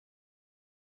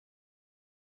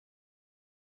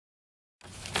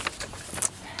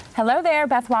Hello there,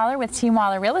 Beth Waller with Team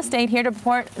Waller Real Estate here to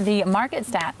report the market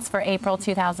stats for April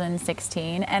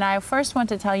 2016. And I first want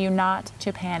to tell you not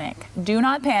to panic. Do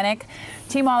not panic.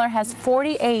 Team Waller has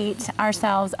 48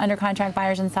 ourselves under contract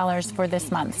buyers and sellers for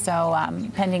this month, so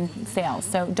pending sales.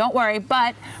 So don't worry,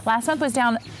 but last month was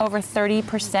down over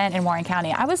 30% in Warren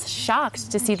County. I was shocked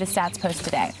to see the stats post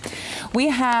today. We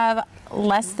have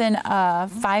less than a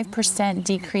 5%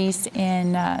 decrease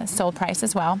in sold price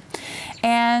as well.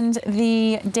 And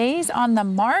the days on the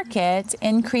market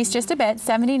increased just a bit,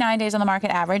 79 days on the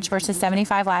market average versus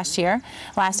 75 last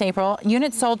April.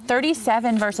 Units sold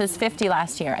 37 versus 50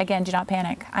 last year. Again, do not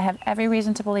panic. I have every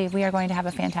reason to believe we are going to have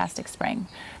a fantastic spring.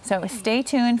 So stay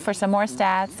tuned for some more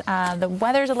stats. The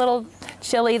weather's a little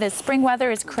chilly. The spring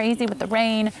weather is crazy with the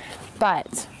rain,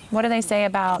 but what do they say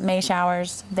about May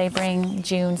showers? They bring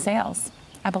June sales,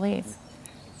 I believe.